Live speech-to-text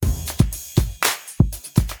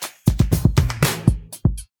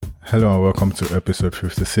Hello and welcome to episode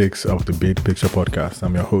 56 of the Big Picture Podcast.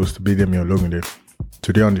 I'm your host, Bidemi Ologunde.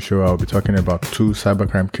 Today on the show, I'll be talking about two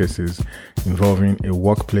cybercrime cases involving a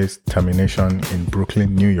workplace termination in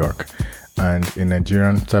Brooklyn, New York, and a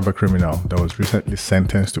Nigerian cybercriminal that was recently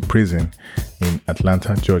sentenced to prison in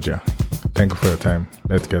Atlanta, Georgia. Thank you for your time.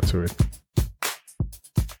 Let's get to it.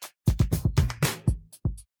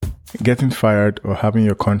 Getting fired or having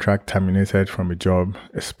your contract terminated from a job,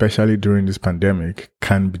 especially during this pandemic,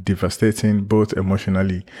 can be devastating both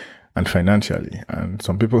emotionally and financially. And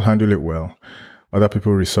some people handle it well. Other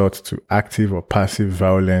people resort to active or passive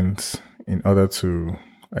violence in order to,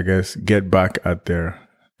 get back at their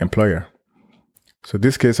employer. So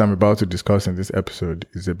this case I'm about to discuss in this episode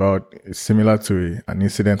is similar to an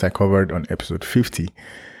incident I covered on episode 50,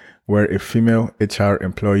 where a female HR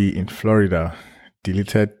employee in Florida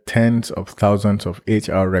deleted tens of thousands of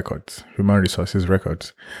HR records, human resources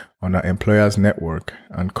records, on her employer's network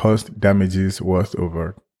and caused damages worth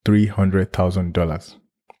over $300,000.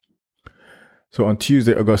 So on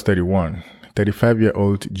Tuesday, August 31,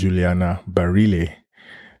 35-year-old Juliana Barile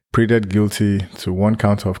pleaded guilty to one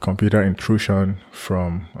count of computer intrusion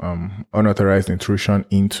from unauthorized intrusion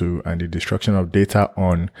into and the destruction of data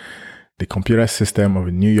on the computer system of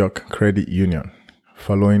a New York credit union,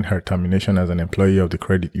 following her termination as an employee of the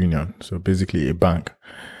credit union, so basically a bank.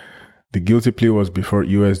 The guilty plea was before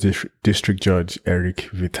U.S. District Judge Eric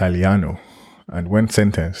Vitaliano, and when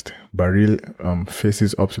sentenced, Barile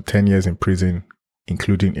faces up to 10 years in prison,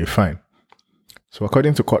 including a fine. So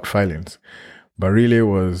according to court filings, Barile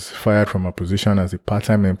was fired from her position as a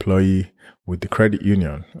part-time employee with the credit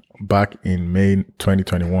union back in May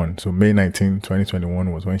 2021. So May 19,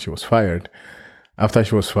 2021 was when she was fired. After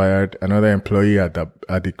she was fired, another employee at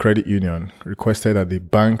the credit union requested that the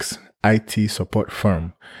bank's IT support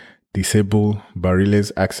firm disable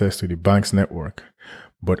Barile's access to the bank's network,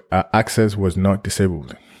 but her access was not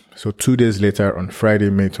disabled. So 2 days later, on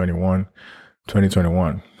Friday, May 21,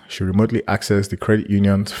 2021, she remotely accessed the credit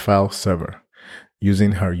union's file server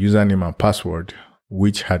using her username and password,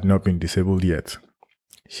 which had not been disabled yet.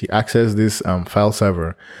 She accessed this file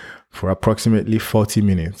server for approximately 40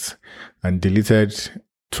 minutes and deleted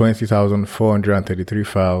 20,433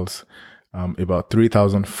 files, about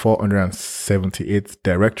 3,478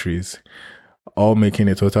 directories, all making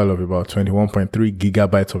a total of about 21.3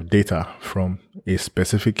 gigabytes of data from a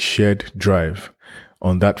specific shared drive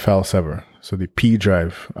on that file server. So the P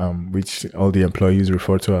drive, which all the employees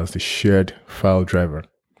refer to as the shared file driver.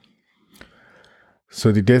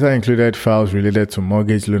 So the data included files related to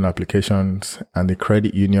mortgage loan applications and the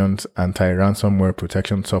credit union's anti-ransomware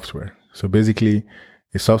protection software. So basically,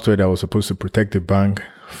 a software that was supposed to protect the bank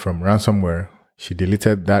from ransomware, she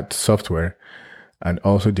deleted that software and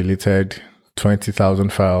also deleted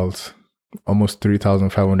 20,000 files, almost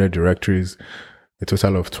 3,500 directories, a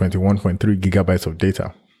total of 21.3 gigabytes of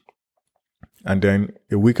data. And then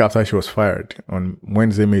a week after she was fired, on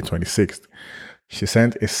Wednesday, May 26th, she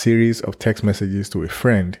sent a series of text messages to a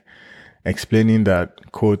friend explaining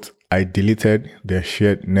that, quote, I deleted their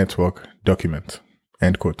shared network document,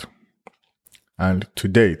 end quote. And to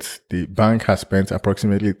date, the bank has spent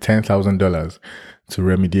approximately $10,000 to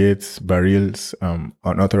remediate Barile's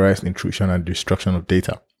unauthorized intrusion and destruction of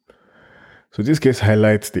data. So this case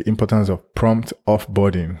highlights the importance of prompt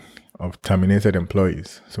offboarding of terminated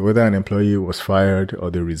employees. So whether an employee was fired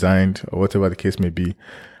or they resigned or whatever the case may be,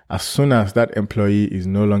 as soon as that employee is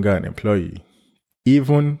no longer an employee,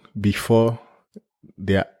 even before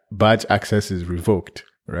their badge access is revoked,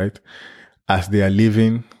 right? As they are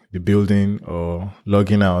leaving the building or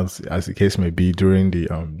logging out, as the case may be during the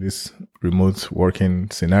this remote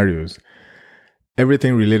working scenarios,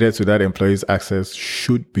 everything related to that employee's access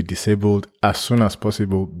should be disabled as soon as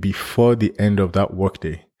possible before the end of that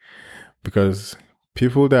workday. Because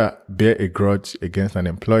people that bear a grudge against an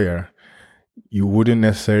employer, you wouldn't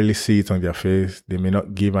necessarily see it on their face. They may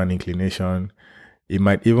not give an inclination. It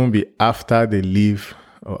might even be after they leave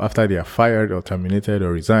or after they are fired or terminated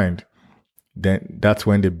or resigned. Then that's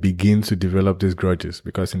when they begin to develop these grudges.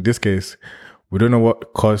 Because in this case, we don't know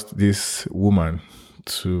what caused this woman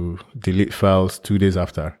to delete files 2 days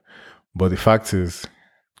after. But the fact is,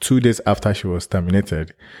 2 days after she was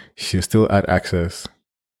terminated, she still had access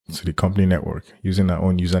to the company network using her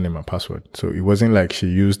own username and password. So it wasn't like she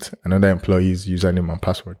used another employee's username and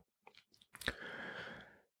password.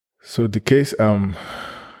 So the case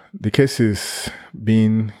is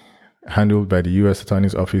being handled by the U.S.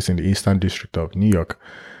 Attorney's Office in the Eastern District of New York,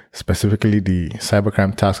 specifically the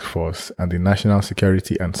Cybercrime Task Force and the National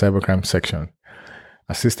Security and Cybercrime Section.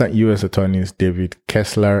 Assistant U.S. Attorneys David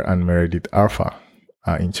Kessler and Meredith Arfa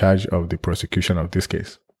are in charge of the prosecution of this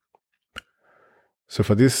case. So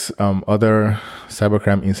for this other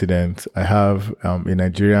cybercrime incident, I have a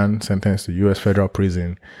Nigerian sentenced to US federal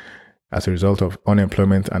prison as a result of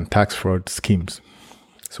unemployment and tax fraud schemes.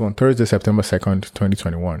 So on Thursday, September 2nd,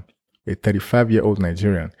 2021, a 35-year-old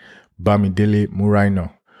Nigerian, Bamidele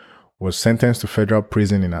Muraino, was sentenced to federal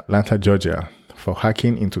prison in Atlanta, Georgia, for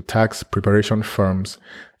hacking into tax preparation firms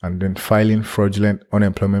and then filing fraudulent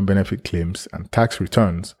unemployment benefit claims and tax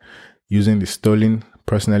returns using the stolen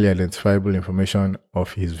personally identifiable information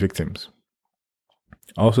of his victims.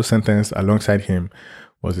 Also sentenced alongside him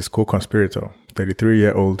was his co-conspirator,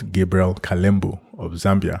 33-year-old Gabriel Kalembo of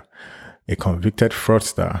Zambia, a convicted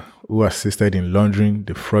fraudster who assisted in laundering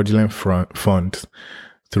the fraudulent funds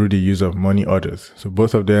through the use of money orders. So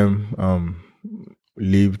both of them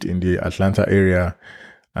lived in the Atlanta area,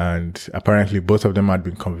 and apparently both of them had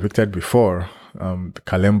been convicted before.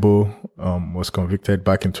 Kalembo was convicted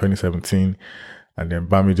back in 2017, and then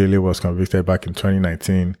Bamidele was convicted back in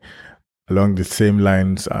 2019 along the same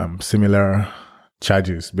lines, similar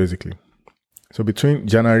charges basically. So between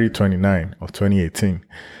January 29 of 2018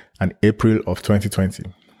 and April of 2020,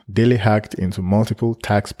 Dele hacked into multiple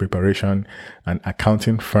tax preparation and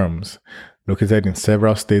accounting firms located in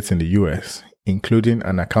several states in the US, including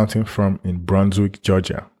an accounting firm in Brunswick,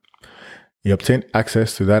 Georgia. He obtained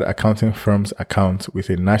access to that accounting firm's account with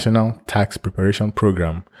a national tax preparation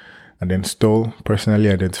program and then stole personally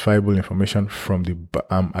identifiable information from the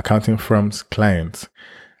accounting firm's clients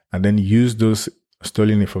and then used those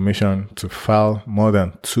stolen information to file more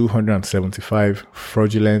than 275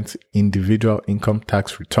 fraudulent individual income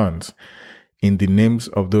tax returns in the names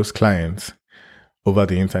of those clients over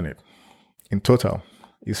the internet. In total,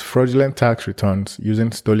 his fraudulent tax returns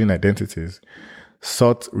using stolen identities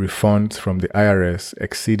sought refunds from the IRS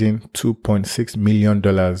exceeding $2.6 million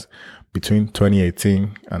between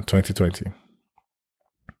 2018 and 2020.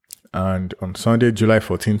 And on Sunday, July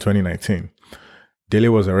 14, 2019, Dele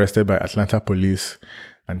was arrested by Atlanta police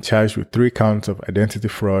and charged with 3 counts of identity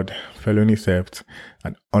fraud, felony theft,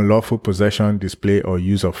 and unlawful possession, display, or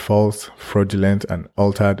use of false, fraudulent, and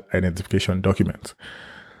altered identification documents.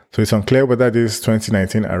 So it's unclear whether this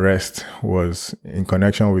 2019 arrest was in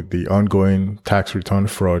connection with the ongoing tax return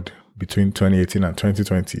fraud between 2018 and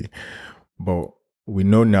 2020. But we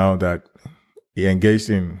know now that he engaged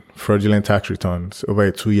in fraudulent tax returns over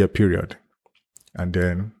a 2-year period. And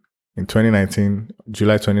then in 2019,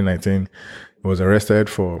 July 2019, he was arrested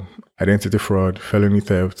for identity fraud, felony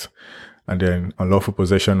theft, and then unlawful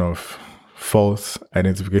possession of false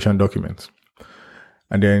identification documents.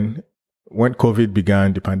 And then when COVID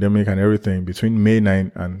began, the pandemic and everything, between May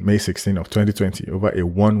 9 and May 16 of 2020, over a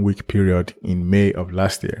 1-week period in May of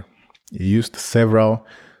last year, he used several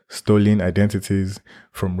stolen identities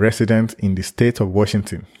from residents in the state of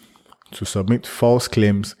Washington to submit false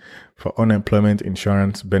claims for unemployment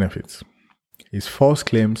insurance benefits. His false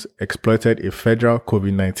claims exploited a federal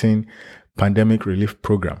COVID-19 pandemic relief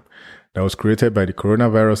program that was created by the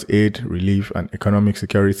Coronavirus Aid, Relief, and Economic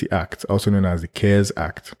Security Act, also known as the CARES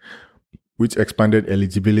Act, which expanded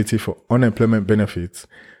eligibility for unemployment benefits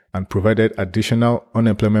and provided additional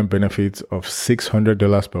unemployment benefits of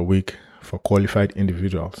 $600 per week for qualified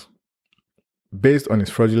individuals. Based on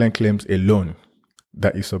his fraudulent claims alone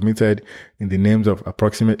that he submitted in the names of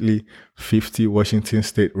approximately 50 Washington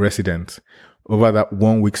state residents over that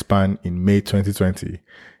 1-week span in May 2020,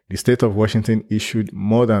 the state of Washington issued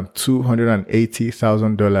more than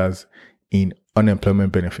 $280,000 in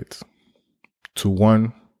unemployment benefits to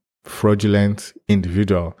one fraudulent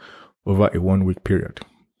individual over a 1-week period.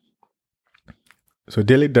 So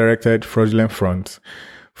Dele directed fraudulent funds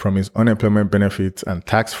from his unemployment benefits and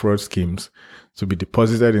tax fraud schemes to be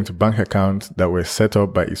deposited into bank accounts that were set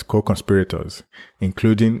up by his co-conspirators,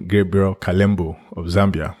 including Gabriel Kalembo of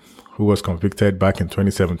Zambia, who was convicted back in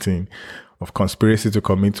 2017 of conspiracy to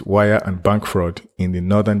commit wire and bank fraud in the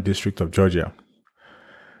Northern District of Georgia.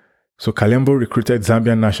 So Kalembo recruited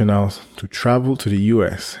Zambian nationals to travel to the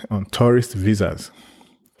US on tourist visas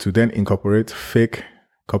to then incorporate fake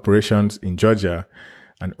corporations in Georgia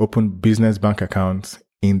and open business bank accounts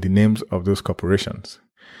in the names of those corporations.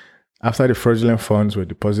 After the fraudulent funds were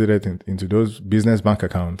deposited into those business bank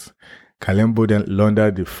accounts, Kalembo then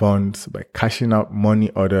laundered the funds by cashing out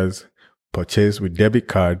money orders purchased with debit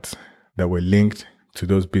cards that were linked to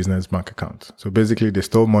those business bank accounts. So basically, they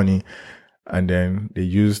stole money and then they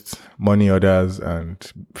used money orders and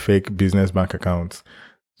fake business bank accounts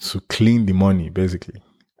to clean the money, basically,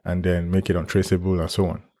 and then make it untraceable and so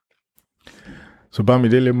on. So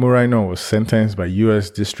Bamidele Muraino was sentenced by U.S.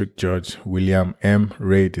 District Judge William M.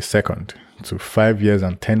 Ray II to 5 years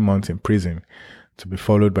and 10 months in prison, to be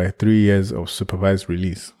followed by 3 years of supervised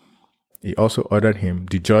release.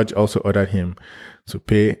 the judge also ordered him to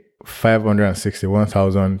pay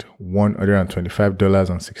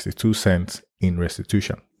 $561,125.62 in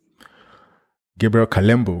restitution. Gabriel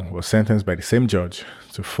Kalembo was sentenced by the same judge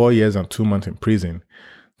to 4 years and 2 months in prison,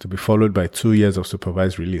 to be followed by 2 years of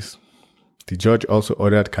supervised release. The judge also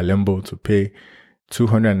ordered Kalembo to pay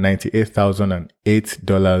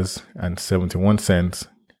 $298,008.71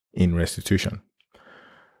 in restitution.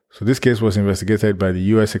 So this case was investigated by the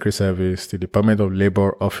U.S. Secret Service, the Department of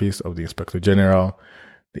Labor Office of the Inspector General,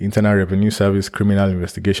 the Internal Revenue Service Criminal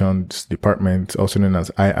Investigations Department, also known as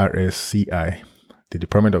IRS-CI, the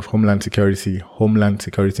Department of Homeland Security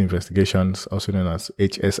Investigations, also known as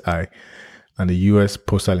HSI, and the U.S.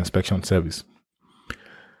 Postal Inspection Service.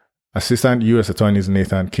 Assistant U.S. Attorneys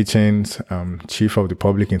Nathan Kitchens, Chief of the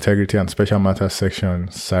Public Integrity and Special Matters Section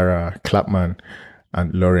Sarah Clapman,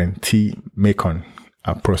 and Lauren T. Macon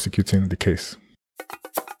are prosecuting the case.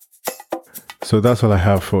 So that's all I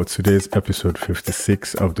have for today's episode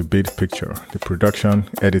 56 of The Big Picture. The production,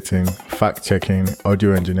 editing, fact-checking,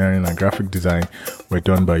 audio engineering, and graphic design were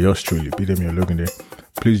done by yours truly, Bidemi Ologunde.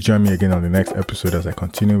 Please join me again on the next episode as I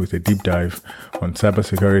continue with a deep dive on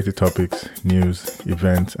cybersecurity topics, news,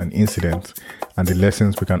 events, and incidents, and the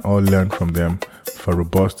lessons we can all learn from them for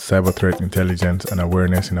robust cyber threat intelligence and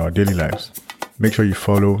awareness in our daily lives. Make sure you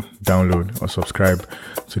follow, download, or subscribe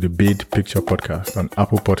to the Big Picture podcast on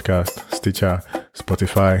Apple Podcast, Stitcher,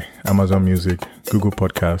 Spotify, Amazon Music, Google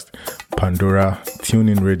Podcast, Pandora,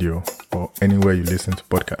 TuneIn Radio, or anywhere you listen to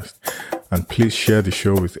podcasts. And please share the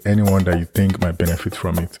show with anyone that you think might benefit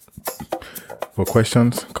from it. For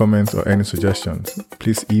questions, comments, or any suggestions,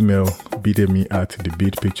 please email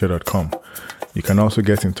bidemi@thebidpicture.com. You can also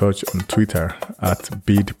get in touch on Twitter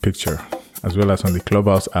 @bidpicture, as well as on the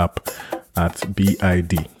Clubhouse app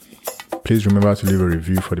 @BID. Please remember to leave a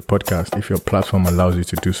review for the podcast if your platform allows you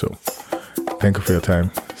to do so. Thank you for your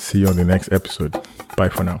time. See you on the next episode. Bye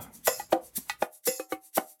for now.